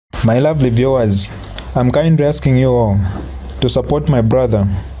My lovely viewers, I'm kindly asking you all to support my brother,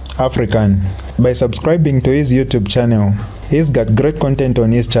 African, by subscribing to his YouTube channel. He's got great content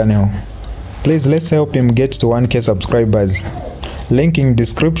on his channel. Please let's help him get to 1K subscribers. Link in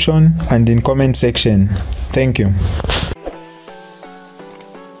description and in comment section. Thank you.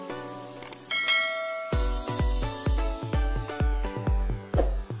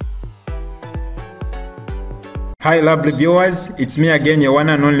 Hi lovely viewers, it's me again, your one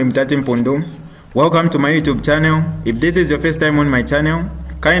and only Mutati Mpundu. Welcome to my YouTube channel. If this is your first time on my channel,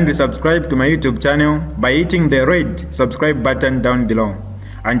 kindly subscribe to my YouTube channel by hitting the red subscribe button down below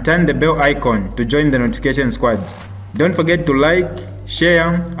and turn the bell icon to join the notification squad. Don't forget to like,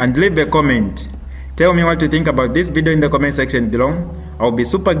 share and leave a comment. Tell me what you think about this video in the comment section below. I'll be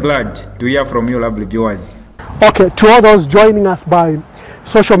super glad to hear from you lovely viewers. Okay, to all those joining us by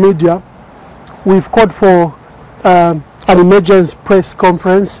social media, we've called for an emergency press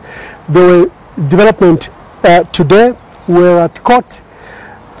conference. There were development today. We're at court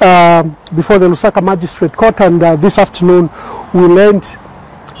before the Lusaka Magistrate Court, and this afternoon we learned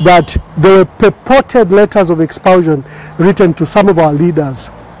that there were purported letters of expulsion written to some of our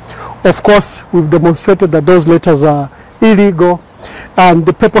leaders. Of course, we've demonstrated that those letters are illegal, and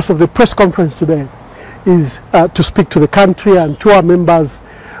the purpose of the press conference today is to speak to the country and to our members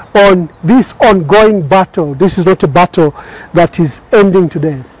on this ongoing battle. This is not a battle that is ending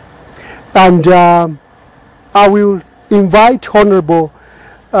today. And I will invite Honorable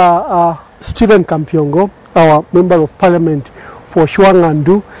Stephen Kampyongo, our Member of Parliament for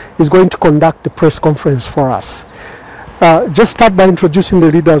Shuangandu, is going to conduct the press conference for us. Just start by introducing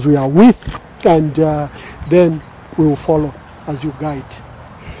the leaders we are with, and then we will follow as you guide.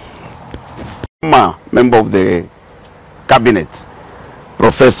 Member of the Cabinet,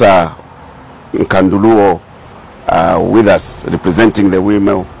 Professor Nkanduluo, with us representing the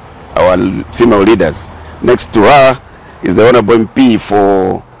women, our female leaders. Next to her is the Honorable MP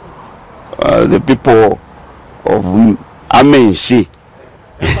for the people of Amenshi,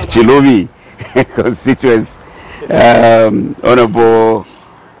 Chilovi constituents, Honorable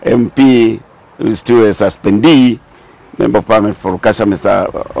MP, who is still a suspendee, Member of Parliament for Rukasha,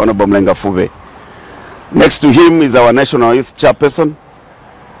 Mr. Honorable Mlenga Fube. Next to him is our National Youth Chairperson,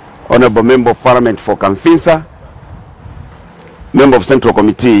 Honorable Member of Parliament for Kamfinsa, Member of Central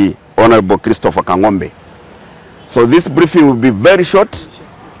Committee, Honorable Christopher Kangombe. So this briefing will be very short,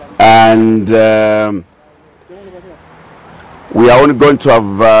 and we are only going to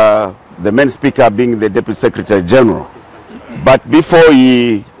have the main speaker being the Deputy Secretary General. But before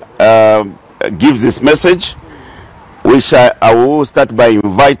he gives this message, I will start by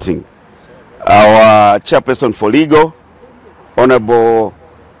inviting our Chairperson for Legal, Honorable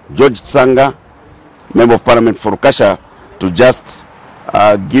George Tsanga, Member of Parliament for Rukasha, to just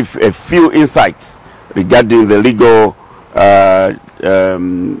give a few insights regarding the legal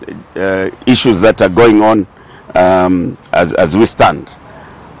issues that are going on as we stand.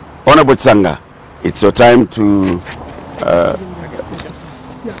 Honorable Tsanga, it's your time to,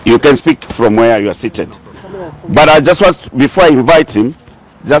 you can speak from where you are seated. But I just want, before I invite him,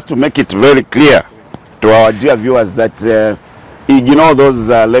 just to make it very clear to our dear viewers that ignore those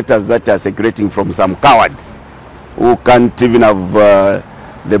letters that are circulating from some cowards who can't even have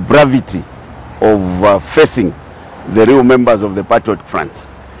the bravity of facing the real members of the Patriot Front.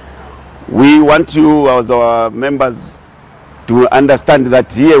 We want you as our members to understand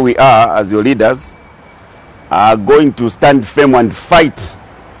that here we are as your leaders are going to stand firm and fight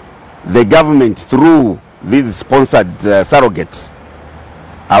the government through these sponsored surrogates.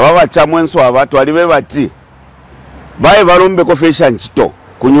 Ababa chamwenso abatu aliwe bati bae barumbe kofesha nchito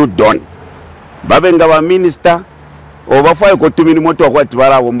kunyu don babe nga ba minister obafaye ko tumini moto akwati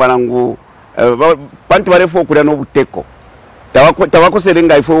bara bombana ngu pantu barefo okulya no buteko tabako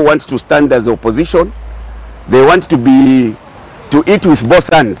selenga. If we want to stand as the opposition, they want to eat with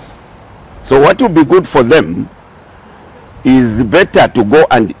both hands. So what will be good for them is better to go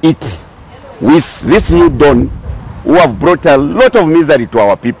and eat with this new dawn who have brought a lot of misery to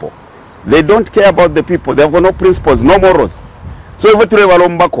our people. They don't care about the people. They have got no principles, no morals. So if we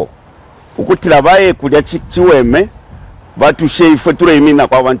walombako ukutira baye kudya chiweme batu sheife ture imina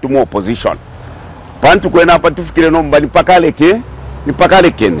kwa bantu mu opposition. Pantu kwena hapa tufikire nomba ni pakalekene.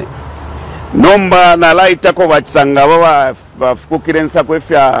 Nomba na laita ko batsanga baba bafukirensa ko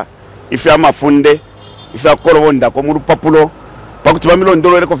ifya mafunde ifya korobonda ko mu rupapulo pakuti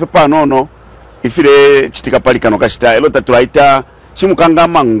bamilondolo reko fe panono ifire chitika palikano kashita elota tulaita chimukanga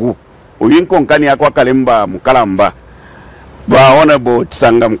mangu uyinko nkani yakwa kalemba mukalamba ba Honorable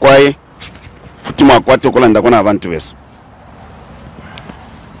Tsanga mkwaye kutima kwatu kolanda kona abantu beso.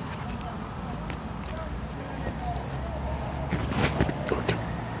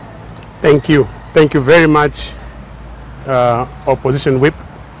 Thank you. Thank you very much, Opposition Whip,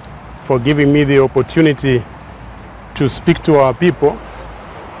 for giving me the opportunity to speak to our people.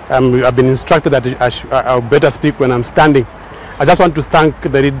 I've been instructed that I'll better speak when I'm standing. I just want to thank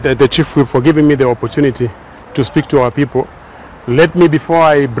the Chief Whip for giving me the opportunity to speak to our people. Let me, before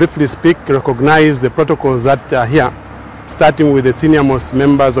I briefly speak, recognize the protocols that are here, starting with the senior-most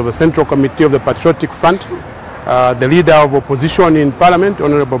members of the Central Committee of the Patriotic Front, the Leader of Opposition in Parliament,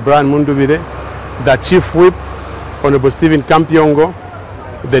 Honorable Brian Mpundu, the Chief Whip, Honorable Stephen Kampyongo,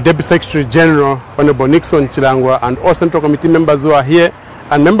 the Deputy Secretary General, Honorable Nixon Chilangwa, and all Central Committee members who are here,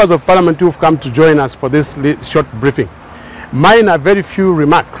 and members of Parliament who have come to join us for this short briefing. Mine are very few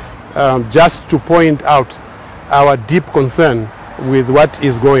remarks, just to point out our deep concern with what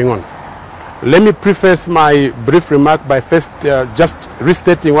is going on. Let me preface my brief remark by first just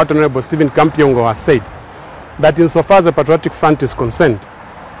restating what Honorable Stephen Kampyongo has said, that insofar as the Patriotic Front is concerned,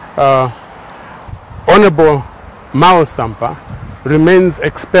 Honorable Sampa remains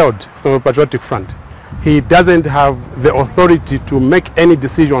expelled from the Patriotic Front. He doesn't have the authority to make any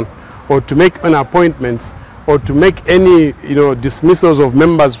decision or to make any appointments or to make any dismissals of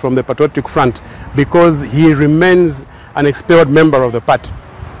members from the Patriotic Front, because he remains an expelled member of the party.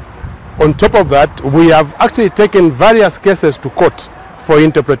 On top of that, we have actually taken various cases to court for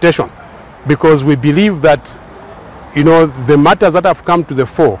interpretation, because we believe that the matters that have come to the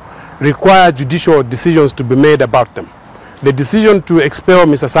fore require judicial decisions to be made about them. The decision to expel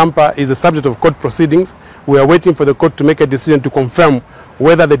Mr. Sampa is a subject of court proceedings. We are waiting for the court to make a decision to confirm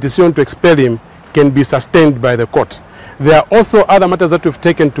whether the decision to expel him can be sustained by the court. There are also other matters that we've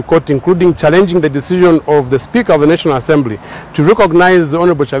taken to court, including challenging the decision of the Speaker of the National Assembly to recognize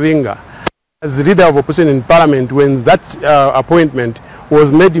Honorable Chavinga as the Leader of Opposition in Parliament when that appointment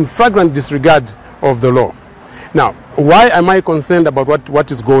was made in flagrant disregard of the law. Now, why am I concerned about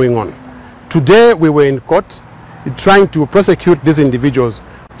what is going on? Today we were in court trying to prosecute these individuals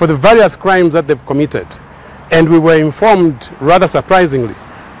for the various crimes that they've committed. And we were informed, rather surprisingly,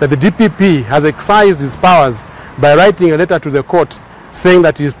 that the DPP has exercised his powers by writing a letter to the court saying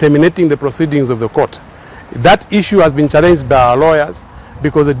that he is terminating the proceedings of the court. That issue has been challenged by our lawyers,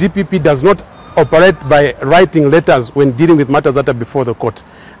 because the DPP does not operate by writing letters when dealing with matters that are before the court.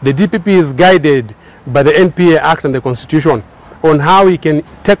 The DPP is guided by the NPA Act and the Constitution on how he can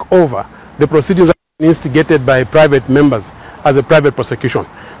take over the proceedings that are instigated by private members as a private prosecution.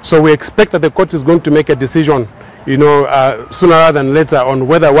 So we expect that the court is going to make a decision sooner rather than later on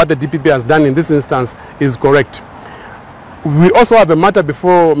whether what the DPP has done in this instance is correct. We also have a matter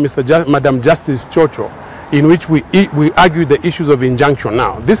before Madam Justice Chocho, in which we argue the issues of injunction.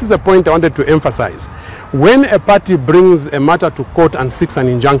 Now, this is a point I wanted to emphasize. When a party brings a matter to court and seeks an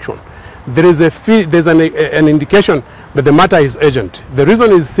injunction, there is an indication that the matter is urgent. The reason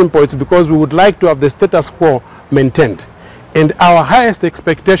is simple. It's because we would like to have the status quo maintained. And our highest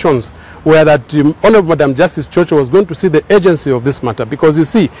expectations were that Honorable Madam Justice Chocho was going to see the urgency of this matter, because you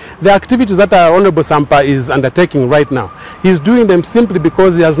see, the activities that our Honorable Sampa is undertaking right now, he's doing them simply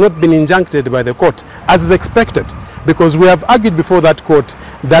because he has not been injuncted by the court, as is expected. Because we have argued before that court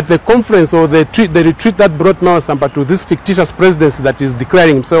that the conference or the retreat that brought Sampa to this fictitious presidency that is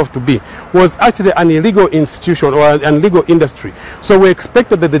declaring himself to be was actually an illegal institution or an illegal industry. So we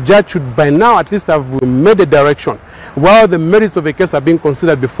expected that the judge should by now at least have made a direction, while the merits of a case are being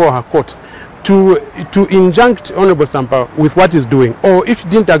considered before her court, to injunct Honorable Sampa with what he's doing. Or if she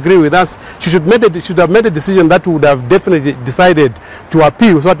didn't agree with us, she should have made a decision that would have definitely decided to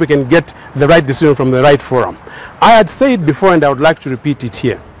appeal so that we can get the right decision from the right forum. I had said before, and I would like to repeat it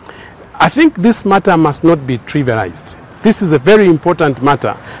here. I think this matter must not be trivialized. This is a very important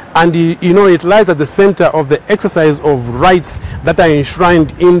matter, and it lies at the center of the exercise of rights that are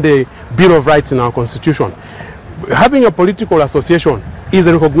enshrined in the Bill of Rights in our Constitution. Having a political association is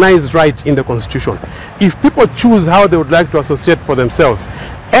a recognized right in the Constitution. If people choose how they would like to associate for themselves,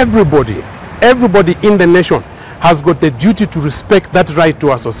 everybody in the nation has got the duty to respect that right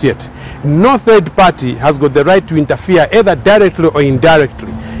to associate. No third party has got the right to interfere, either directly or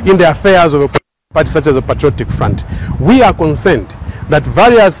indirectly, in the affairs of a party such as the Patriotic Front. We are concerned that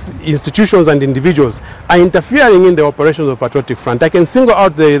various institutions and individuals are interfering in the operations of the Patriotic Front. I can single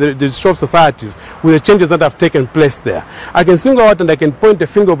out the Shop societies with the changes that have taken place there. I can single out and I can point a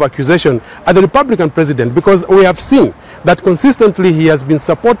finger of accusation at the Republican president, because we have seen that consistently he has been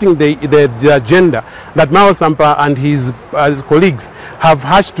supporting the agenda that Sampa and his colleagues have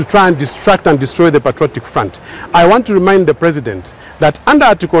hatched to try and distract and destroy the Patriotic Front. I want to remind the president that under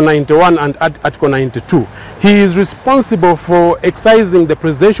Article 91 and Article 92, he is responsible for exercising the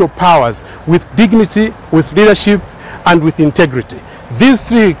presidential powers with dignity, with leadership, and with integrity. These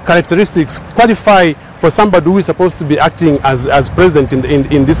three characteristics qualify for somebody who is supposed to be acting as president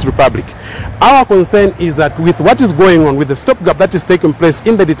in this republic. Our concern is that with what is going on, with the stopgap that is taking place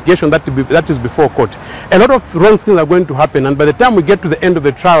in the litigation that is before court, a lot of wrong things are going to happen, and by the time we get to the end of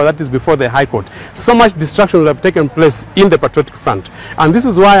the trial that is before the High Court, so much distraction will have taken place in the Patriotic Front. And this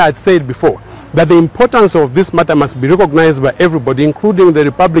is why I said before that the importance of this matter must be recognized by everybody, including the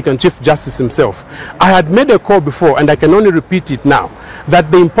Republican Chief Justice himself. I had made a call before, and I can only repeat it now, that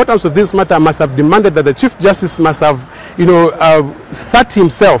the importance of this matter must have demanded that the Chief Justice must have, sat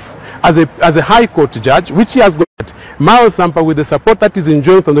himself as a High Court judge, which he has got. Miles Sampa, with the support that is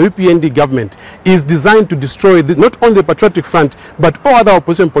enjoying from the UPND government, is designed to destroy not only the Patriotic Front, but all other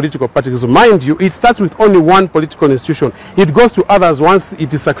opposition political parties. So mind you, it starts with only one political institution. It goes to others once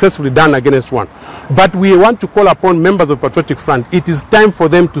it is successfully done against one. But we want to call upon members of Patriotic Front. It is time for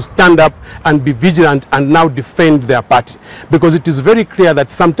them to stand up and be vigilant and now defend their party. Because it is very clear that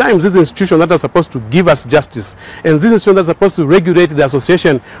sometimes these institutions that are supposed to give us justice, and these institutions that are supposed to regulate the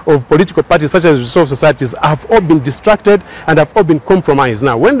association of political parties such as resolve societies, have all been distracted and have all been compromised.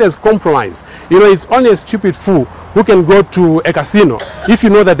 Now, when there's compromise, it's only a stupid fool who can go to a casino if you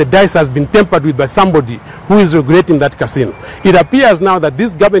know that the dice has been tampered with by somebody who is regulating that casino. It appears now that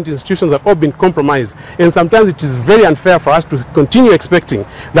these government institutions have all been compromised, and sometimes it is very unfair for us to continue expecting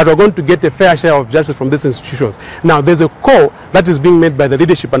that we're going to get a fair share of justice from these institutions. Now, there's a call that is being made by the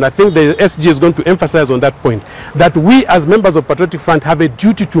leadership, and I think the SG is going to emphasize on that point, that we as members of Patriotic Front have a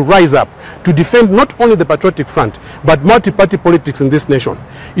duty to rise up to defend not only the Patriotic Front, but multi-party politics in this nation.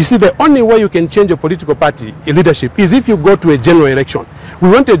 You see, the only way you can change a political party leadership is if you go to a general election. We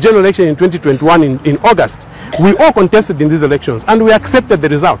went to a general election in 2021 in August. We all contested in these elections, and we accepted the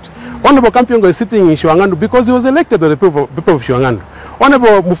result. Honorable Kampiongo is sitting in Shiwangandu because he was elected by the people of Shiwangandu.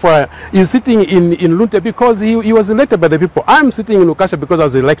 Honorable Mufara is sitting in Lunte because he was elected by the people. I'm sitting in Ukasha because I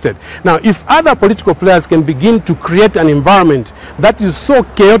was elected. Now, if other political players can begin to create an environment that is so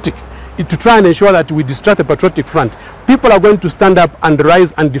chaotic to try and ensure that we distract the Patriotic Front, people are going to stand up and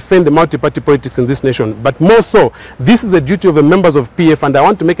rise and defend the multi-party politics in this nation. But more so, this is the duty of the members of PF, and I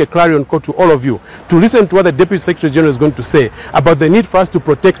want to make a clarion call to all of you to listen to what the Deputy Secretary General is going to say about the need for us to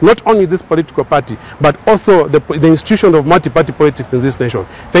protect not only this political party, but also the institution of multi-party politics in this nation.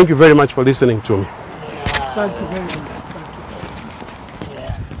 Thank you very much for listening to me. Thank you very much.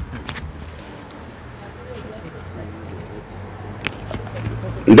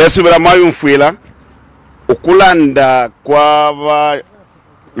 Ndesubira mayu mfwila okulanda kwa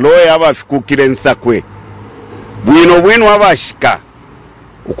loya abafikukire nsakwe bwino abashika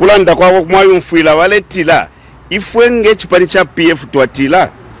okulanda kwa mayu mfwila baletila ifwe ng'ekipani kya PF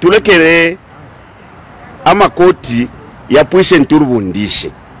twatila tulekere amakoti yapwishe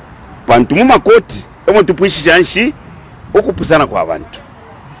nturubundishe bantu mu makoti emo tupwishe chanshi okupusana kwa abantu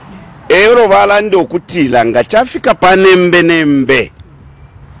ero balande okutila nga chafika panembe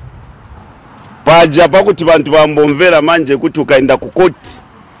paja pakuti bantu bambomvera manje kuti ukaenda kukoti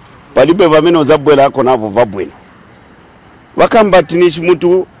palibe vamene uzabwera ako navo vabwino vakambati nichi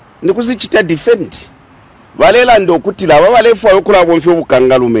mutu nikuzichita defend valela ndokuti lava valefu ayokulavo mfyo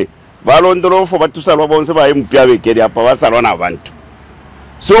bukangalume valondolofo batusalwa bonse baye mpya bekeri apa basalwa na bantu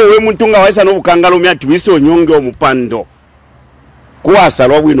so we muntu nga waisa no bukangalume ati wise onyonge omupando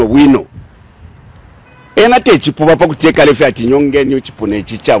kuwasalwa bwino ena techipuba pakuteka lefe ati nyonge niyo chipune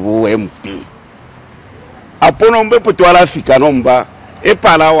chichabu MP apono mbepo twalafika nomba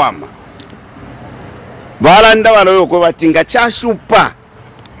epala wama balanda baloyo ko batinga chashupa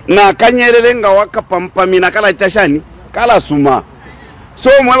na kanyerere nga wakapampamina kala tashani kala suma so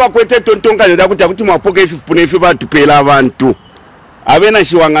mwe bakwete tontonga nda kuti mwapoke 50 batupela abantu abena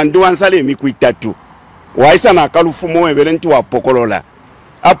Shiwangandu wansale emikuitatu waisa na kalufu mwe belenti wapokolola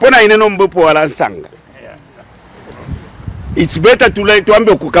apona ine nombepo walansanga. It's better to like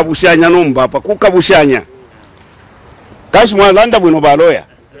tuambe kukabushanya nomba apa kukabushanya kashi mwalanda bwino baloya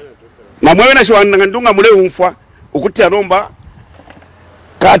na mwewe na Shiwangandu mule umfwa ukuti anomba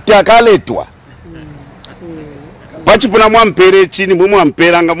kata kaletwa pachipuna mwampere chini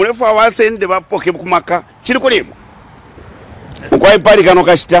mwampera nga mulefu awasende bapoke kumaka chiri kulimo mkwai pali kano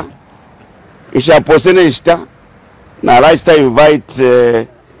kashita isha posene ishita na lifestyle invite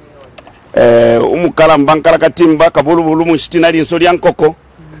umukala mbankala katimba kabulubulu mushitina linsoli ya nkoko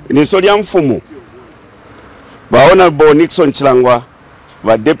linsoli ya mfumu ba Honorable Nixon Chilangwa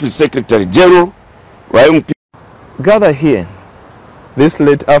ba Deputy Secretary General wa MP gather here this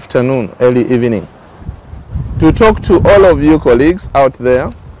late afternoon, early evening, to talk to all of you colleagues out there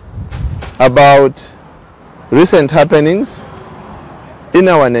about recent happenings in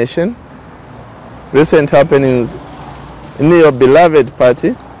our nation, recent happenings in your beloved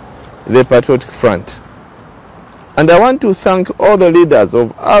party, the Patriotic Front. And I want to thank all the leaders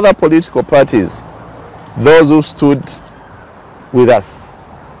of other political parties, those who stood with us,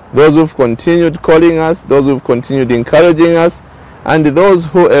 those who've continued calling us, those who've continued encouraging us, and those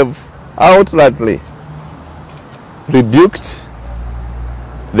who have outrightly rebuked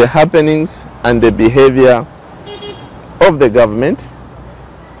the happenings and the behavior of the government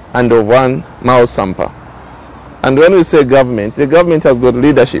and of one Mao Sampa. And when we say government, the government has got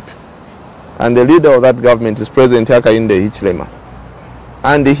leadership. And the leader of that government is President Hakainde Hichilema.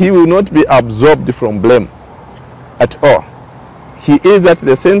 And he will not be absorbed from blame at all. He is at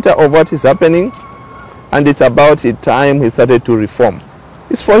the center of what is happening, and it's about the time he started to reform.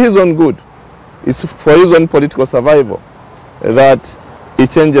 It's for his own good. It's for his own political survival that he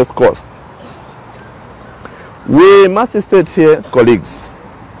changes course. We must state here, colleagues,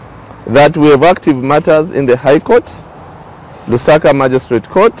 that we have active matters in the High Court, Lusaka Magistrate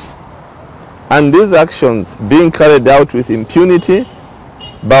Court, and these actions being carried out with impunity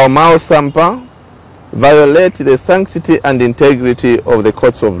by Mao Sampa violate the sanctity and integrity of the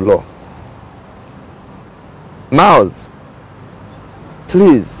courts of law. Maos,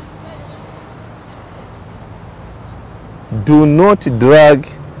 please do not drag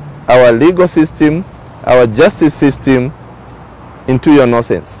our legal system, our justice system into your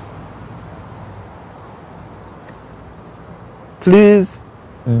nonsense. Please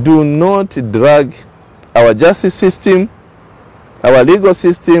do not drag our justice system, our legal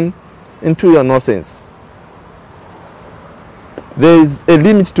system into your nonsense. There is a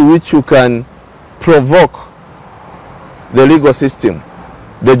limit to which you can provoke the legal system,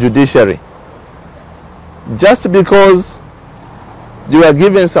 the judiciary. Just because you are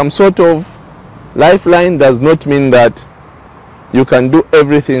given some sort of lifeline does not mean that you can do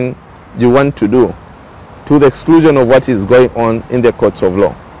everything you want to do to the exclusion of what is going on in the courts of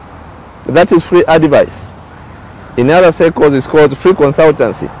law. That is free advice. In other circles, it's called free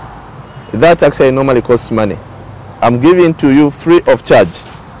consultancy. That actually normally costs money. I'm giving to you free of charge.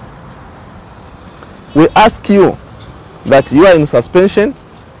 We ask you that you are in suspension,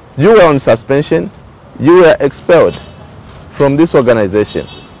 you were on suspension, you were expelled from this organization.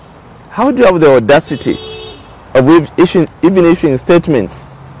 How do you have the audacity of even issuing statements,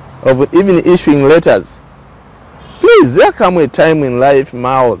 of even issuing letters? Please, there come a time in life,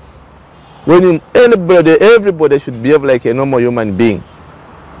 Maos, when everybody should behave like a normal human being.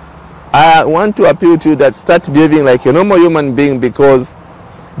 I want to appeal to you that start behaving like a normal human being, because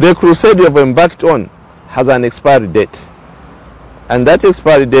the crusade you have embarked on has an expiry date. And that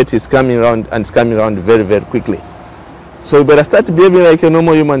expiry date is coming around, and it's coming around very, very quickly. So you better start behaving like a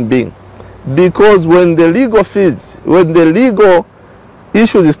normal human being. Because when the legal fees, when the legal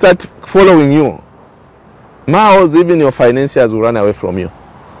issues start following you, Maos, even your financiers will run away from you.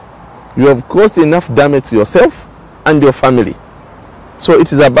 You have caused enough damage to yourself and your family. So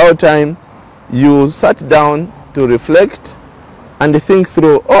it is about time you sat down to reflect and think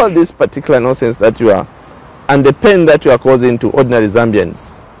through all this particular nonsense that you are, and the pain that you are causing to ordinary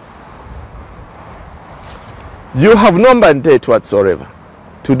Zambians. You have no mandate whatsoever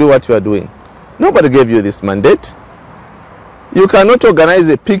to do what you are doing. Nobody gave you this mandate. You cannot organize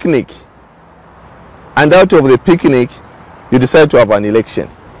a picnic, and out of the picnic, you decide to have an election.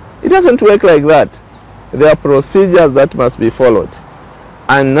 It doesn't work like that. There are procedures that must be followed,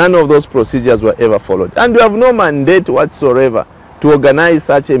 and none of those procedures were ever followed. And you have no mandate whatsoever to organize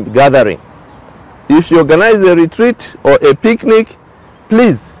such a gathering. If you organize a retreat or a picnic,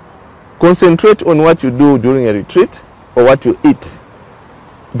 please concentrate on what you do during a retreat or what you eat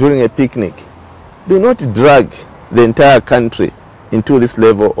during a picnic. Do not drag the entire country into this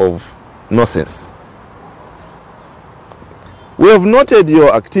level of nonsense. We have noted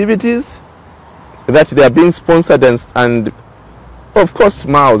your activities, that they are being sponsored, and of course,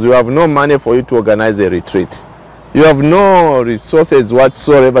 Maos, you have no money for you to organize a retreat. You have no resources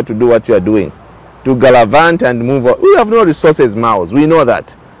whatsoever to do what you are doing, to gallivant and move on. We have no resources, Maos. We know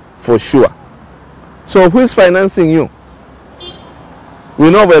that for sure. So who is financing you? We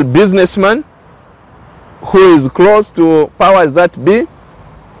know of a businessman who is close to powers that be,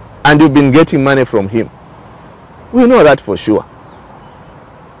 and you've been getting money from him. We know that for sure.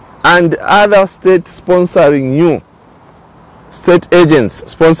 And other states sponsoring you, state agents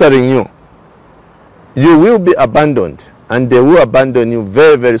sponsoring you, you will be abandoned, and they will abandon you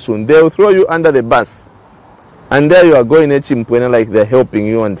very, very soon. They will throw you under the bus, and there you are going Chimpwena like they're helping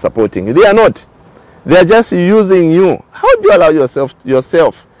you and supporting you. They are not. They are just using you. How do you allow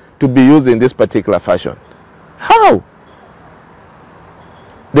yourself to be used in this particular fashion? How?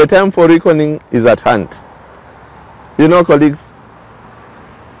 The time for reckoning is at hand. You know, colleagues,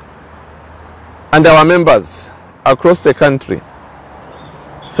 and our members across the country,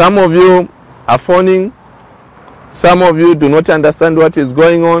 some of you are phoning, some of you do not understand what is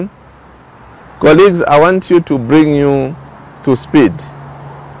going on. Colleagues, I want you to bring you to speed.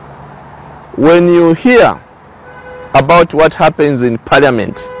 When you hear about what happens in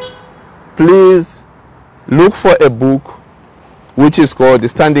Parliament, please look for a book which is called the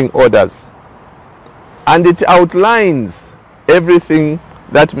Standing Orders, and it outlines everything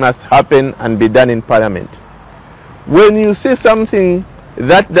that must happen and be done in Parliament. When you see something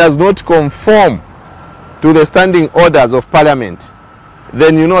that does not conform to the standing orders of Parliament,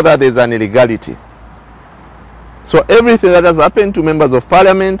 then you know that there is an illegality. So everything that has happened to members of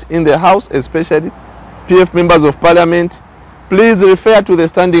Parliament in the House, especially PF members of Parliament, please refer to the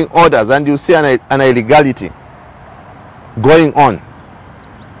standing orders and you see an illegality going on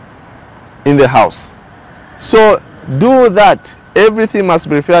in the House. So do that. Everything must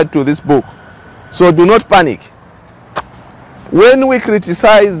be referred to this book. So do not panic. When we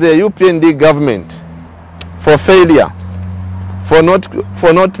criticize the UPND government for failure, for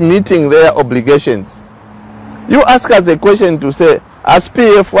not meeting their obligations, you ask us a question to say, as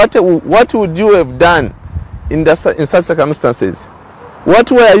PF, what would you have done in such circumstances?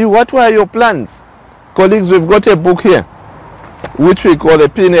 What were your plans? Colleagues, we've got a book here which we call the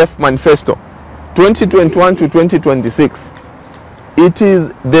PNF Manifesto 2021 to 2026. It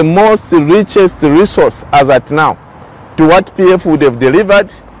is the most richest resource as at now to what PF would have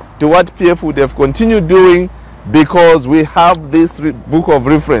delivered, to what PF would have continued doing, because we have this book of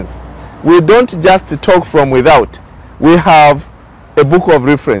reference. We don't just talk from without. We have a book of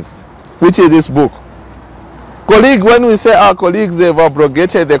reference, which is this book. Colleague, when we say our colleagues have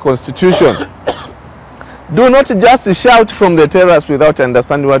abrogated the Constitution, do not just shout from the terrace without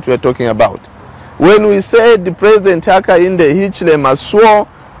understanding what we are talking about. When we said the President Hakainde Hichilema swore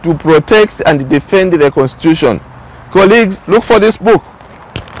to protect and defend the Constitution, colleagues, look for this book,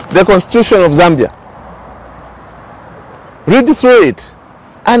 The Constitution of Zambia. Read through it.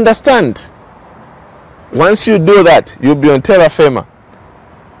 Understand. Once you do that, you'll be on terra firma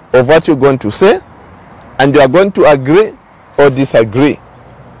of what you're going to say, and you are going to agree or disagree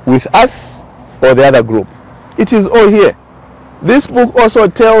with us or the other group. It is all here. This book also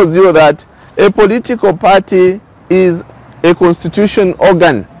tells you that a political party is a constitution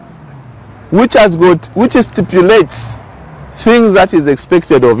organ which stipulates things that is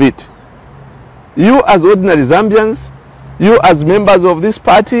expected of it. You as ordinary Zambians, you as members of this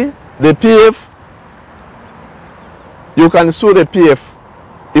party, the PF, you can sue the PF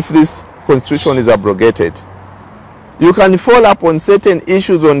if this constitution is abrogated. You can fall upon certain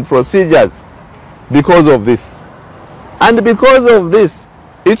issues on procedures because of this. And because of this,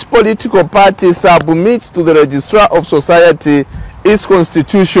 each political party submits to the Registrar of Society its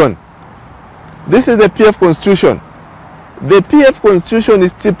constitution. This is the PF Constitution. The PF Constitution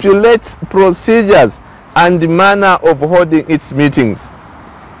stipulates procedures and the manner of holding its meetings.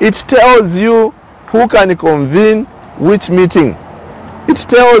 It tells you who can convene which meeting. It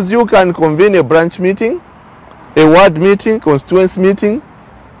tells you can convene a branch meeting, a ward meeting, constituency meeting,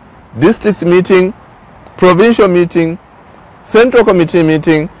 district meeting, provincial meeting, central committee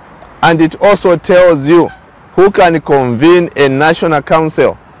meeting, and it also tells you who can convene a national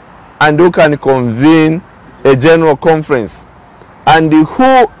council and who can convene a general conference and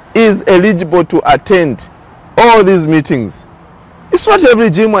who is eligible to attend all these meetings. It's not every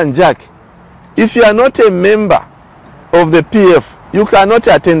Jim and Jack. If you are not a member of the PF, you cannot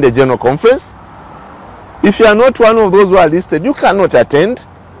attend the general conference. If you are not one of those who are listed, you cannot attend.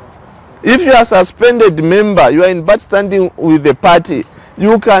 If you are a suspended member, you are in bad standing with the party,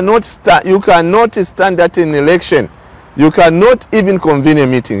 you cannot stand at an election. You cannot even convene a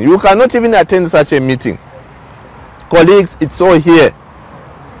meeting. You cannot even attend such a meeting. Colleagues, it's all here.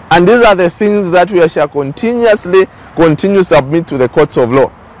 And these are the things that we shall continue to submit to the courts of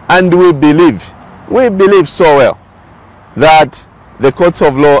law. And we believe so well that the courts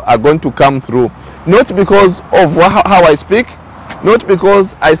of law are going to come through. Not because of how I speak, not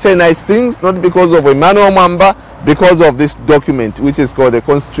because I say nice things, not because of Emmanuel Mamba, because of this document which is called the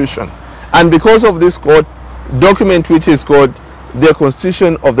Constitution. And because of this document which is called the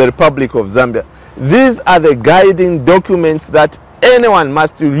Constitution of the Republic of Zambia. These are the guiding documents that anyone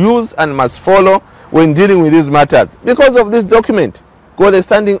must use and must follow when dealing with these matters. Because of this document called the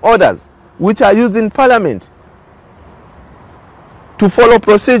Standing Orders, which are used in Parliament to follow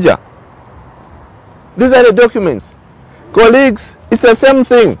procedure. These are the documents. Colleagues, it's the same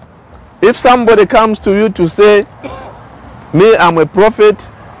thing. If somebody comes to you to say, me, I'm a prophet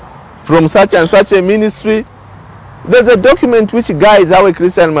from such and such a ministry, There's a document which guides how a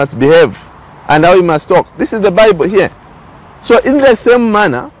Christian must behave and how he must talk. This is the Bible here. So in the same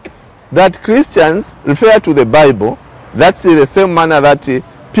manner that Christians refer to the Bible, that's in the same manner that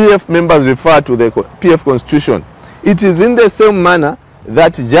PF members refer to the PF Constitution. It is in the same manner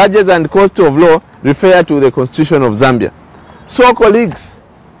that judges and courts of law refer to the Constitution of Zambia. So colleagues,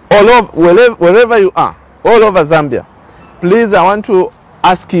 all over, wherever you are, all over Zambia, please, I want to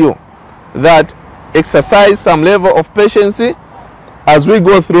ask you that exercise some level of patience as we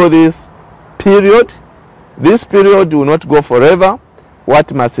go through this period. This period will not go forever.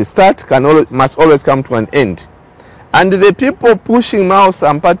 What must start must always come to an end. And the people pushing Mao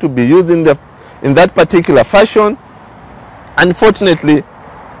Sampa to be used in that particular fashion, unfortunately,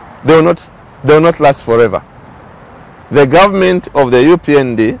 they will not last forever. The government of the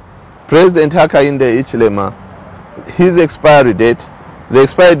UPND, President Hakainde Hichilema, his expiry date, the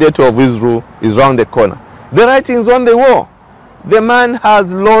expiry date of his rule is round the corner. The writings on the wall. The man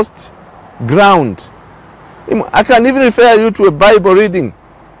has lost ground. I can even refer you to a Bible reading.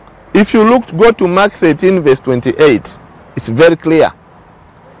 If you go to Mark 13 verse 28, it's very clear.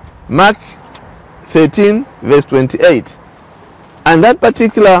 Mark 13 verse 28. And that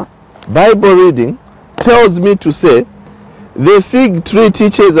particular Bible reading tells me to say, the fig tree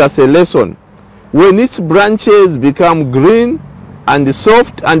teaches us a lesson. When its branches become green and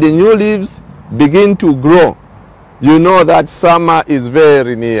soft and the new leaves begin to grow, you know that summer is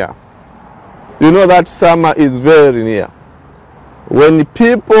very near. You know that summer is very near. When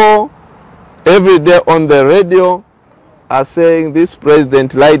people every day on the radio are saying this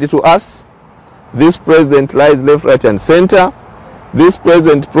president lied to us, this president lies left, right and center, this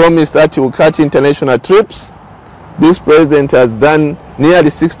president promised that he will cut international trips, this president has done nearly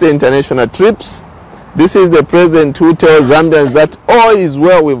 60 international trips, this is the president who tells Zambians that all is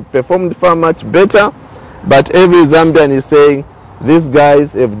well, we've performed far much better, but every Zambian is saying these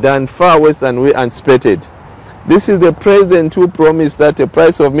guys have done far worse than we anticipated. This is the president who promised that the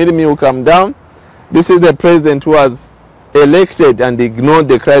price of meal will come down. This is the president who was elected and ignored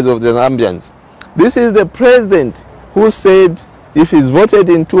the cries of the Zambians. This is the president who said if he's voted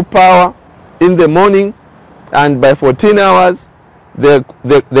into power in the morning and by 14 hours, the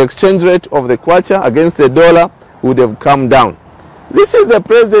exchange rate of the kwacha against the dollar would have come down. This is the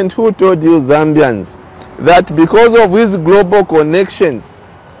president who told you Zambians that because of his global connections,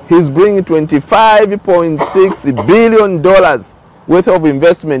 he's bringing $25.6 billion worth of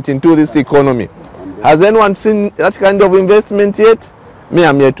investment into this economy. Has anyone seen that kind of investment yet? Me,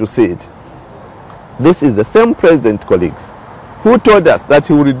 I'm here to see it. This is the same president, colleagues, who told us that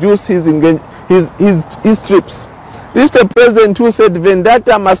he will reduce his trips. This is the president who said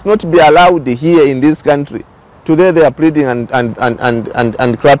vendetta must not be allowed here in this country. Today they are pleading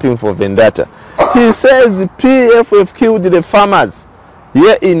and clapping for vendetta. He says the PF have killed the farmers.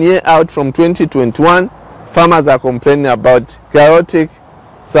 Year in, year out from 2021, farmers are complaining about chaotic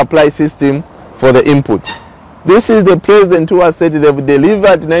supply system for the inputs. This is the president who has said they've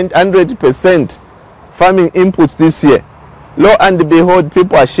delivered 100% farming inputs this year. Lo and behold,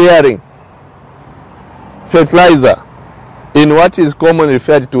 people are sharing fertilizer in what is commonly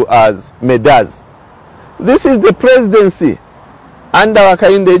referred to as medas. This is the presidency under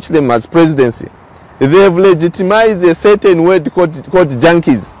Hakainde Hichilema's presidency. They have legitimized a certain word called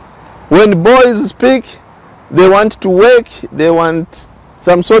junkies. When boys speak, they want to work, they want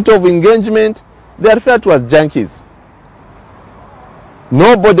some sort of engagement, they are referred to as junkies.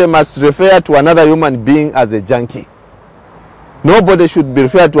 Nobody must refer to another human being as a junkie. Nobody should be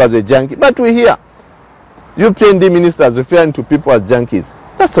referred to as a junkie. But we hear UPND ministers referring to people as junkies.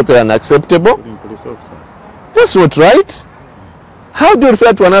 That's totally unacceptable. That's not right. How do you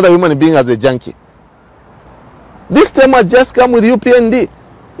refer to another human being as a junkie? This term has just come with UPND.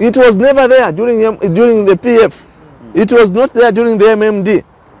 It was never there during the PF. It was not there during the MMD.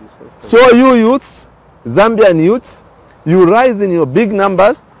 So you youths, Zambian youths, you rise in your big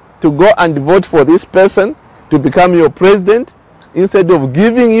numbers to go and vote for this person to become your president instead of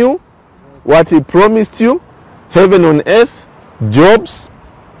giving you what he promised you, heaven on earth, jobs,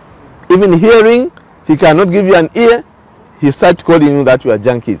 even hearing. He cannot give you an ear. He starts calling you that you are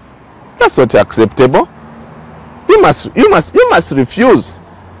junkies. That's not acceptable. You must refuse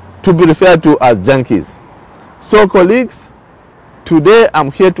to be referred to as junkies. So colleagues, today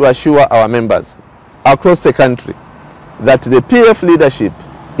I'm here to assure our members across the country that the PF leadership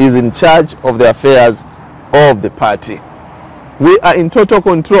is in charge of the affairs of the party. We are in total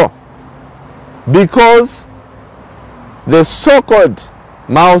control because the so-called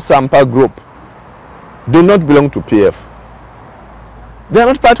Mao Sampa group do not belong to PF. They are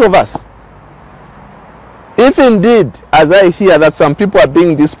not part of us. If indeed, as I hear, that some people are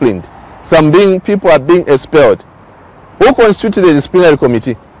being disciplined, people are being expelled, who constituted the disciplinary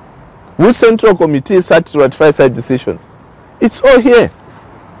committee? Which central committee is set to ratify such decisions? It's all here.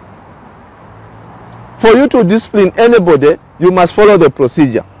 For you to discipline anybody, you must follow the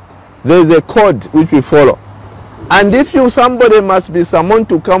procedure. There is a code which we follow. And if somebody must be summoned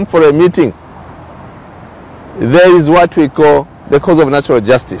to come for a meeting, there is what we call the cause of natural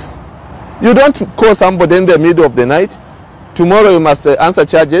justice. You don't call somebody in the middle of the night. Tomorrow you must answer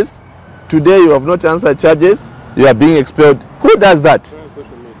charges. Today you have not answered charges. You are being expelled. Who does that?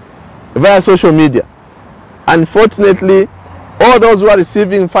 Via social media. Unfortunately, all those who are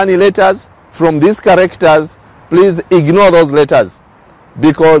receiving funny letters from these characters, please ignore those letters,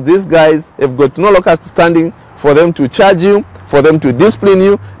 because these guys have got no local standing for them to charge you, for them to discipline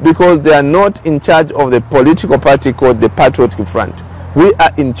you, because they are not in charge of the political party called the Patriotic Front. We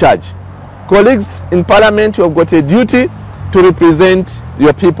are in charge. Colleagues in Parliament, you have got a duty to represent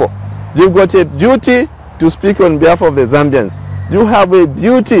your people. You've got a duty to speak on behalf of the Zambians. You have a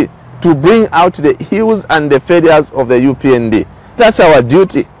duty to bring out the ills and the failures of the UPND. That's our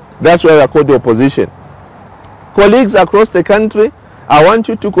duty. That's why we are called the opposition. Colleagues across the country, I want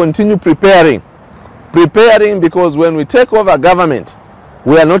you to continue preparing. Preparing, because when we take over government,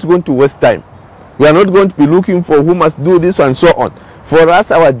 we are not going to waste time. We are not going to be looking for who must do this and so on. For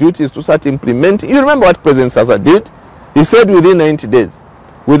us, our duty is to start implementing. You remember what President Sasa did? He said within 90 days.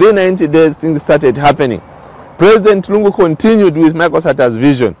 Within 90 days, things started happening. President Lungu continued with Michael Sata's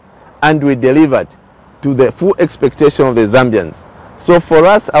vision, and we delivered to the full expectation of the Zambians. So for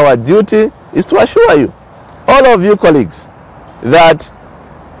us, our duty is to assure you, all of you colleagues, that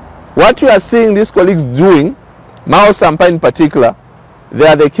what you are seeing these colleagues doing, Mao Sampa in particular, they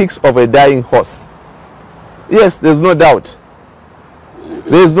are the kicks of a dying horse. Yes, there's no doubt.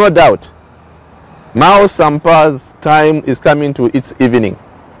 There is no doubt. Mao Sampa's time is coming to its evening.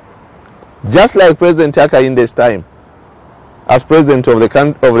 Just like President Hakainde's time as president of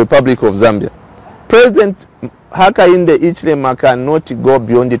the Republic of Zambia. President Hakainde Hichilema cannot go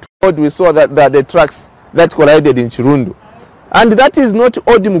beyond it. We saw that the trucks that collided in Chirundu. And that is not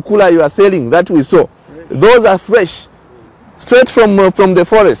Odi Mukula you are selling that we saw. Those are fresh, straight from the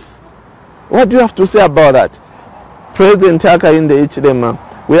forest. What do you have to say about that? President Hakainde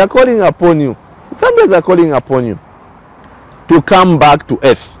Hichilema, we are calling upon you. Zambians are calling upon you to come back to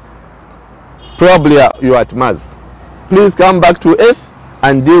earth. Probably you are at Mars. Please come back to earth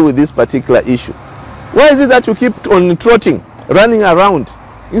and deal with this particular issue. Why is it that you keep on trotting, running around,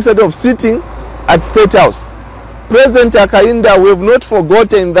 instead of sitting at State House? President Hakainde, we have not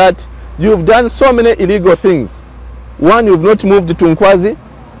forgotten that you've done so many illegal things. One, you've not moved to Nkwazi.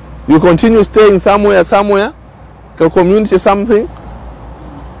 You continue staying somewhere, a community something.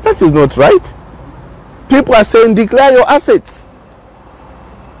 That is not right. People are saying declare your assets.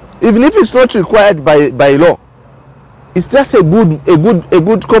 Even if it's not required by law. It's just a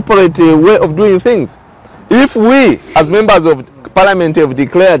good corporate way of doing things. If we, as members of Parliament, have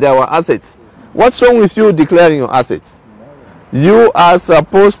declared our assets, what's wrong with you declaring your assets? You are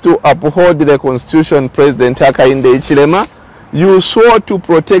supposed to uphold the Constitution, President Hakainde Hichilema. You swore to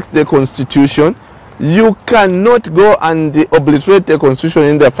protect the Constitution. You cannot go and obliterate the Constitution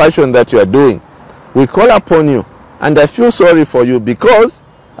in the fashion that you are doing. We call upon you, and I feel sorry for you, because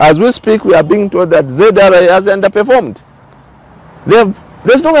as we speak, we are being told that ZRA has underperformed.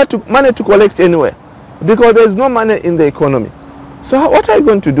 There's no money to collect anywhere, because there's no money in the economy. So what are you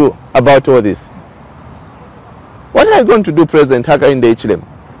going to do about all this? What are you going to do, President Hakainde Hichilema?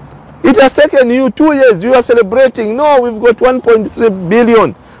 It has taken you 2 years. You are celebrating. No, we've got 1.3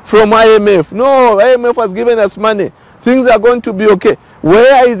 billion from IMF. No, IMF has given us money. Things are going to be okay.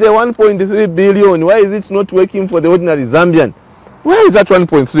 Where is the 1.3 billion? Why is it not working for the ordinary Zambian? Where is that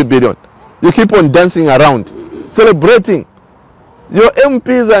 1.3 billion? You keep on dancing around, celebrating. Your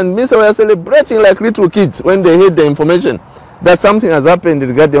MPs and ministers were celebrating like little kids when they heard the information that something has happened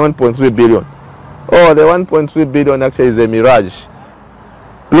regarding the 1.3 billion. Oh, the 1.3 billion actually is a mirage.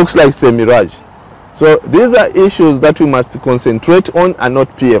 Looks like it's a mirage. So these are issues that we must concentrate on, and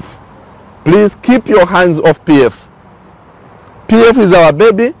not PF. Please keep your hands off PF. PF is our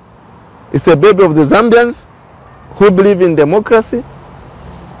baby. It's a baby of the Zambians who believe in democracy.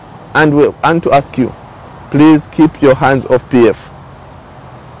 And we want to ask you, please keep your hands off PF.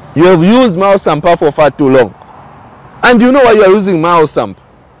 You have used Mao Sampa for far too long. And you know why you are using Mao Sampa.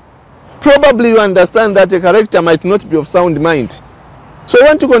 Probably you understand that a character might not be of sound mind. So you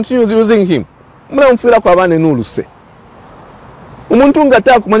want to continue using him. Umuntu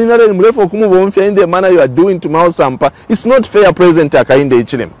ngata kumanina mrefu kumubomfya in the manner you are doing to Mao Sampa. It's not fair, President Hakainde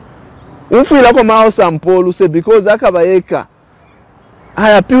Hichilema. Unfuilako Mao Sampa Oluse because akabayeka.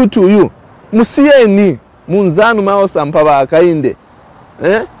 I appeal to you. Musieni munzanu Mao Sampa bakainde.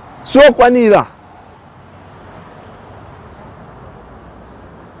 So kwanira.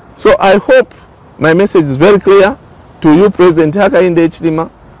 So I hope my message is very clear to you, President Hakainde Hichilema,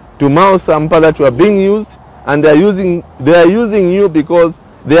 to Mao Sampa, that you are being used, and they are using you because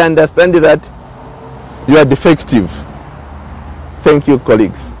they understand that you are defective. Thank you,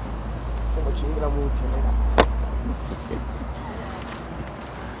 colleagues.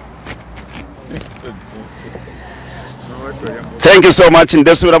 Thank you so much.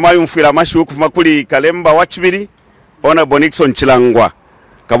 Ndesura mayu mfira mashi kuvuma kuli Kalemba wachibiri Honorable Nixon Chilangwa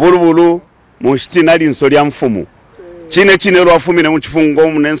kabulubulu mushiti nali nsoli ya mfumu chine lwafumine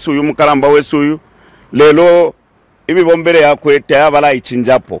muchifungo munensu uyu mukalamba wesu uyu lelo imibombere yakweta yabala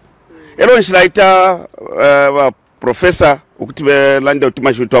ichinjapo elo nshilaita professor ukutibe lande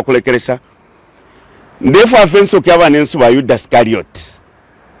utumashi twakulekeresha ndefu afenso kyaba nensu ba Yuda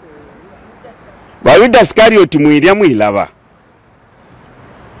Iscariot muiria muilaba.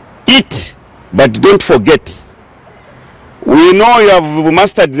 Eat, but don't forget. We know you have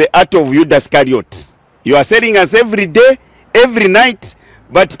mastered the art of Yuda Iscariot. You are selling us every day, every night,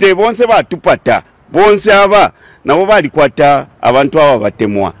 but te bonse ba tupata, bonse aba, na boba likwata abantu aba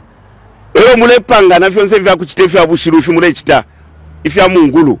batemwa. Ero mulepanga na fyonse vya kuchite vya bushiru ifi mulechita, ifi ya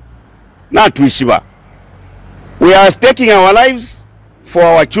mungulu, na tuishiba. We are staking our lives for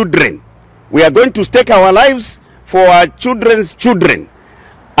our children. We are going to stake our lives for our children's children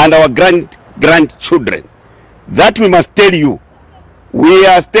and our grandchildren. That we must tell you. We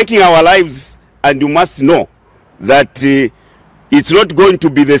are staking our lives, and you must know that it's not going to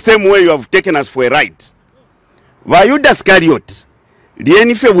be the same way you have taken us for a ride. Yuda Iscariot,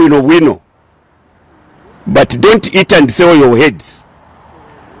 lienife wino. But don't eat and sell your heads.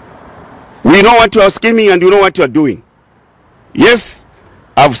 We know what you are scheming and you know what you are doing. Yes,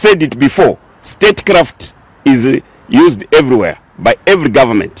 I've said it before. Statecraft is used everywhere by every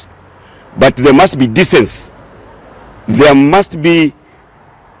government. But there must be decency. There must be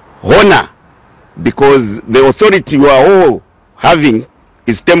honor, because the authority we are all having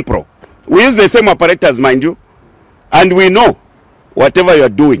is temporal. We use the same apparatus, mind you, and we know whatever you are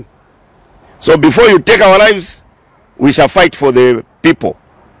doing. So before you take our lives, we shall fight for the people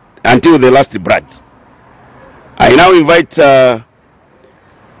until the last breath. I now invite, by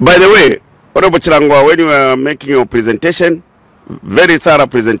the way, Honorable Chilangwa, when you were making your presentation, very thorough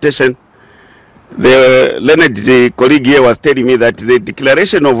presentation, the learned colleague here was telling me that the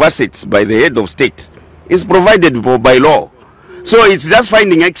declaration of assets by the head of state is provided by law. So it's just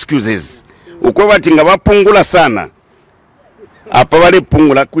finding excuses. Ukowa tinga wapungula sana. Apa wale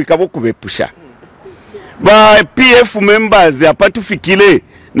pungula kuikabu kubepusha. Ba PF members ya patufikile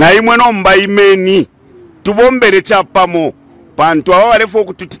na imweno mba imeni. Tubombele chapamo. Pantu awa wale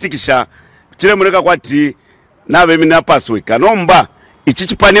foku tutitikisha. Chile mweka kwa ti nawe mina pasweka. Nomba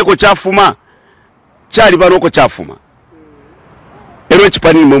ichichipaneko chafuma. Chali banoko chafuma. Ero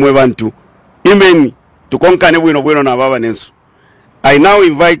chipani mwemwe bantu. Imeni. Tukonkane bwino na baba nensu. I now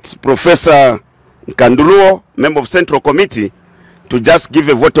invite Professor Nkanduluo, member of Central Committee, to just give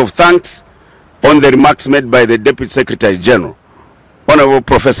a vote of thanks on the remarks made by the Deputy Secretary General. Honorable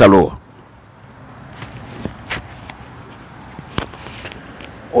Professor Luo.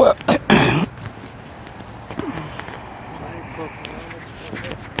 Well,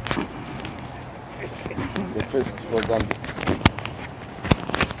 The first for Zambia.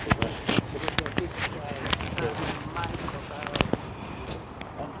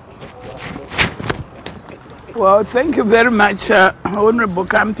 well, thank you very much, Honorable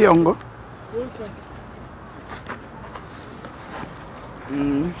Kampyongo.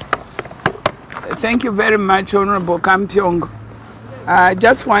 Thank you very much, Honorable Kampyongo. I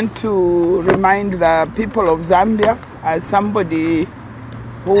just want to remind the people of Zambia, as somebody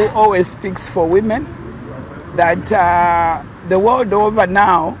who always speaks for women, that the world over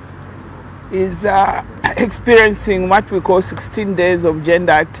now is experiencing what we call 16 days of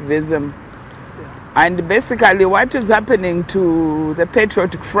gender activism. And basically what is happening to the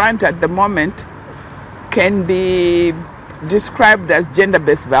Patriotic Front at the moment can be described as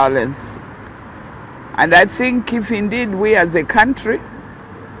gender-based violence. And I think if indeed we as a country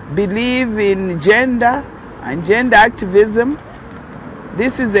believe in gender and gender activism,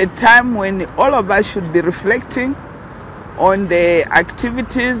 this is a time when all of us should be reflecting on the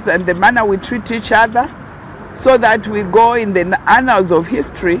activities and the manner we treat each other, so that we go in the annals of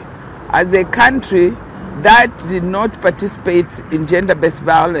history as a country that did not participate in gender-based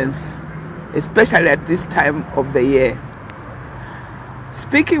violence, especially at this time of the year.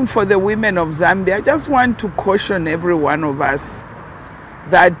 speaking for the women of Zambia, I just want to caution every one of us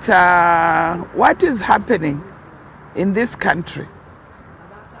that what is happening in this country,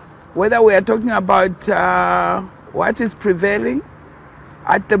 whether we are talking about what is prevailing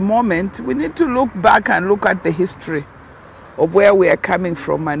at the moment, we need to look back and look at the history of where we are coming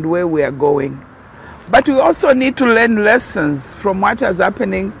from and where we are going. But we also need to learn lessons from what is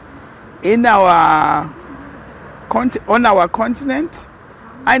happening in on our continent,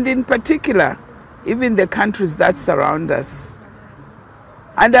 and in particular, even the countries that surround us.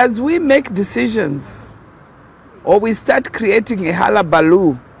 And as we make decisions or we start creating a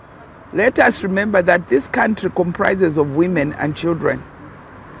hullabaloo, let us remember that this country comprises of women and children.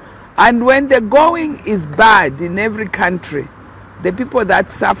 And when the going is bad in every country, the people that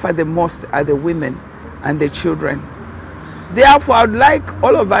suffer the most are the women and the children. Therefore, I would like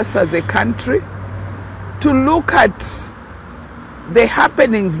all of us as a country to look at the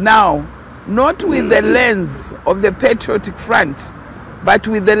happenings now, not with the lens of the Patriotic Front, but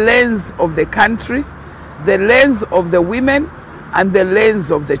with the lens of the country, the lens of the women, and the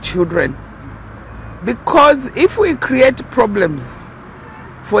lens of the children. Because if we create problems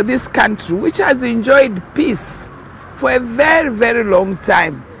for this country, which has enjoyed peace for a very, very long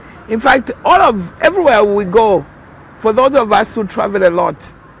time, in fact, everywhere we go, for those of us who travel a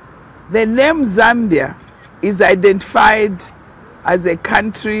lot, the name Zambia is identified as a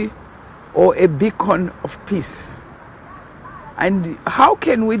country or a beacon of peace. And how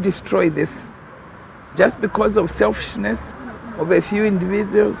can we destroy this? Just because of selfishness of a few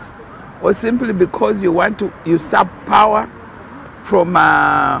individuals, or simply because you want to usurp power from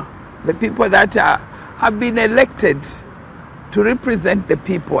the people that have been elected to represent the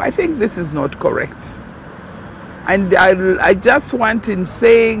people? I think this is not correct. And I just want, in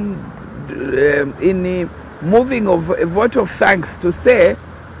saying, in the moving of a vote of thanks, to say,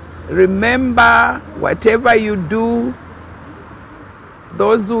 remember, whatever you do,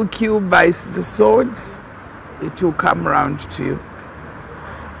 those who kill by the sword, it will come round to you.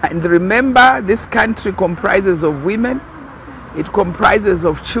 And remember, this country comprises of women, it comprises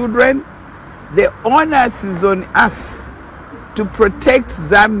of children. The onus is on us to protect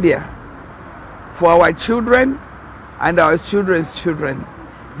Zambia for our children and our children's children.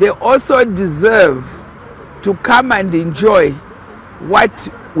 They also deserve to come and enjoy what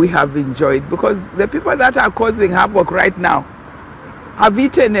we have enjoyed, because the people that are causing havoc right now have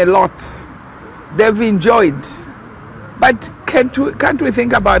eaten a lot. They've enjoyed. But can't we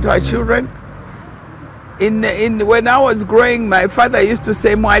think about our children? When I was growing, my father used to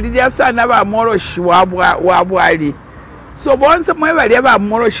say, so once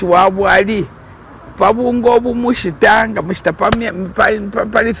pabungo bumushitanga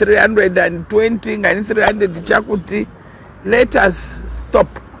pali 320 ngani 300 chakuti. Let us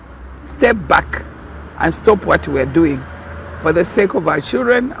step back and stop what we are doing for the sake of our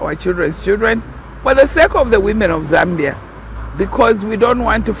children, our children's children, for the sake of the women of Zambia, because we don't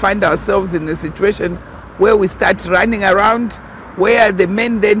want to find ourselves in a situation where we start running around, where the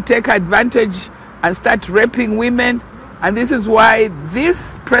men then take advantage and start raping women. And this is why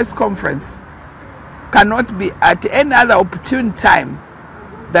this press conference cannot be at any other opportune time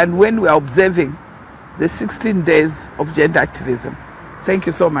than when we are observing the 16 days of gender activism. Thank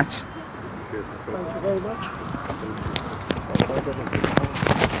you so much. Thank you very much.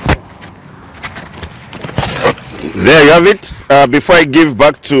 There you have it. Before I give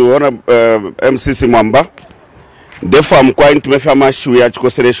back to MCC Mwamba, therefore I'm going to make a mashu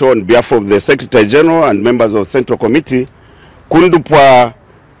consideration on behalf of the Secretary General and members of the Central Committee, kundupwa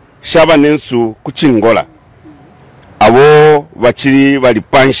shaba nensu kuchingola. Abo wachiri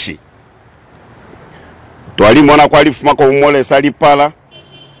walipanshi. Tuwali mwana kwa alifumako umole sali pala.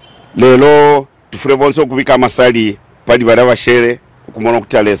 Lelo tufure bonso kubika masali padi badawa shere. Kumono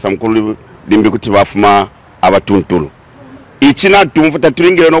kutalesa mkulu limbi kuti wafuma abatuntulu. Ichina tumfuta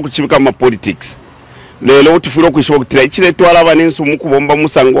turingile no kuchibika ma politics. Lelo tufuro kushwa kutila ichile tuwala baninsu mukubomba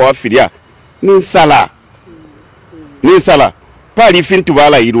musango wa filia. Ninsala. Pali fintu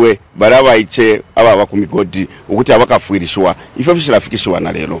bala irwe baraba iche aba bakumigodi ukuti abakafuirishwa ifo fishirafikishwa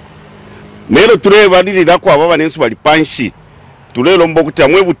na lelo tule badiri dako aba banensu bali panshi tulelo mbokuti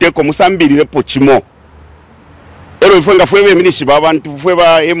amwe buteko musambirire pochimo ero ifenga fwebe minishi babantu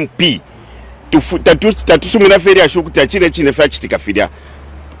fweba MP tatusumira feri ashukuti achine fa chitika filia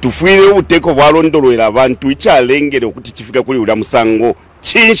tufuire ubuteko bwalondolwera abantu ichalengere okuti chifika kuli ula musango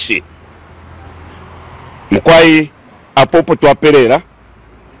chinshi mukwai apopo twaperera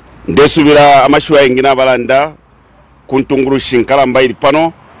ndesubira amashuwa ingina balanda kuntunguru shinkala mbairi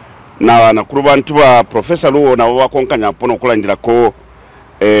pano na nakuru bantu ba Professor Luo na wakonkanya pono kulandira ko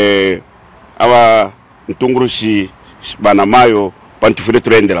aba ntungurushi banamayo pantufire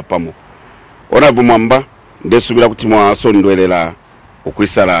turendela pamo ona bumamba ndesubira kuti mwasondwelela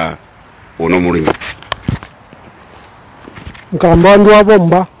okwisala ono mulimi Nkalambandu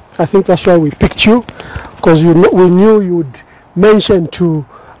Wabomba, I think that's why we picked you, because we knew you'd mention to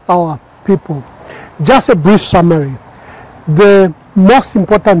our people. Just a brief summary. The most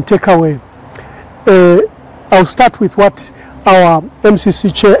important takeaway, I'll start with what our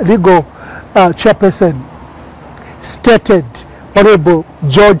MCC legal chairperson stated, Honorable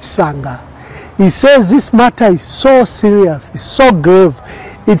George Sanga. He says this matter is so serious, it's so grave,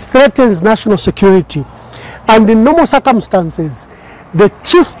 it threatens national security. And in normal circumstances, the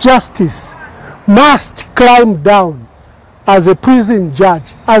Chief Justice must climb down as a prison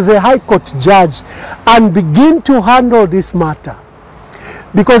judge, as a High Court judge, and begin to handle this matter.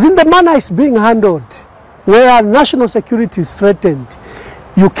 Because in the manner it's being handled, where national security is threatened,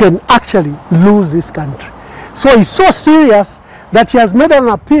 you can actually lose this country. So it's so serious that he has made an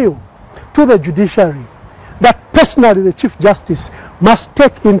appeal to the judiciary that personally the Chief Justice must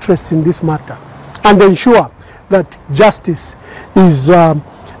take interest in this matter and ensure that justice is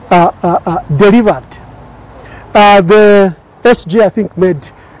delivered. The SG, I think,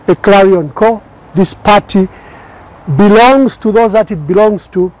 made a clarion call. This party belongs to those that it belongs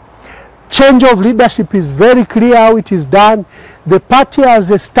to. Change of leadership is very clear how it is done. The party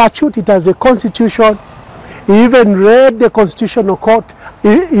has a statute, it has a constitution. He even read the constitutional court.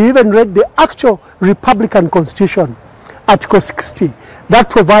 He even read the actual Republican Constitution, Article 60, that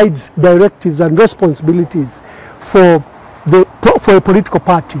provides directives and responsibilities for a political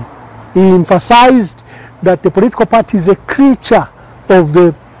party. He emphasized that the political party is a creature of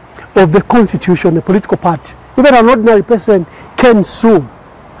the Constitution, the political party. Even an ordinary person can sue.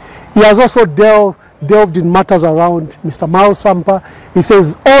 He has also delved in matters around Mr. Sampa. He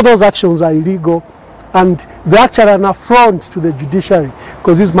says all those actions are illegal and they actually are an affront to the judiciary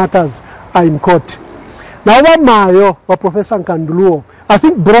because these matters are in court. Now, Professor Nkanduluo, I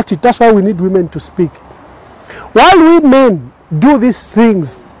think brought it. That's why we need women to speak. While we men do these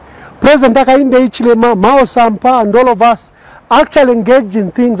things, President Hakainde Hichilema, Sampa, and all of us actually engage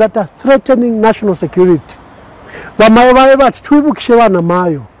in things that are threatening national security.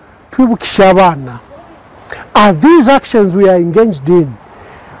 Are these actions we are engaged in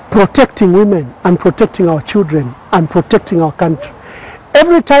protecting women and protecting our children and protecting our country?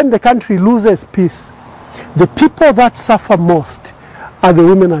 Every time the country loses peace, the people that suffer most are the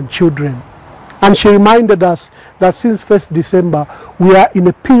women and children. And she reminded us that since 1st December, we are in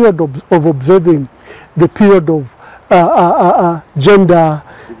a period of observing the period of gender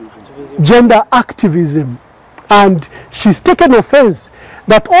activism. And she's taken offense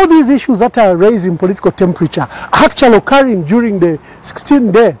that all these issues that are raised in political temperature are actually occurring during the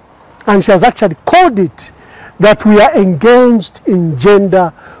 16th day. And she has actually called it that we are engaged in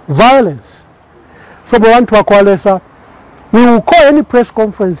gender violence. So we want to Akwalesa, we will call any press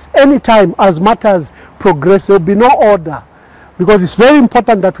conference anytime as matters progress. There will be no order because it's very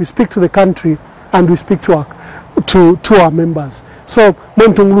important that we speak to the country and we speak to our members. So,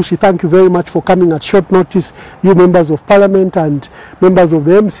 Montonglushi, thank you very much for coming at short notice, you members of Parliament and members of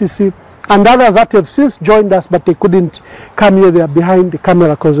the MCC, and others that have since joined us, but they couldn't come here. They are behind the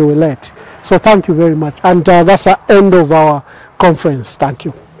camera because they were late. So thank you very much. And that's the end of our conference. Thank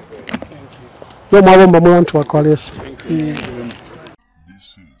you. This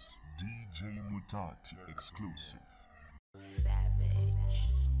is DJ Mutati exclusive.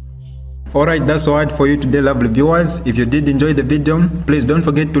 Alright, that's all for you today, lovely viewers. If you did enjoy the video, please don't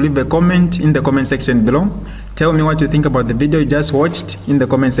forget to leave a comment in the comment section below. Tell me what you think about the video you just watched in the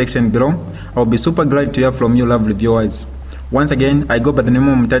comment section below. I'll be super glad to hear from you, lovely viewers. Once again, I go by the name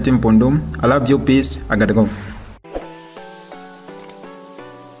of Mutati Mpundu. I love you, peace, I gotta go.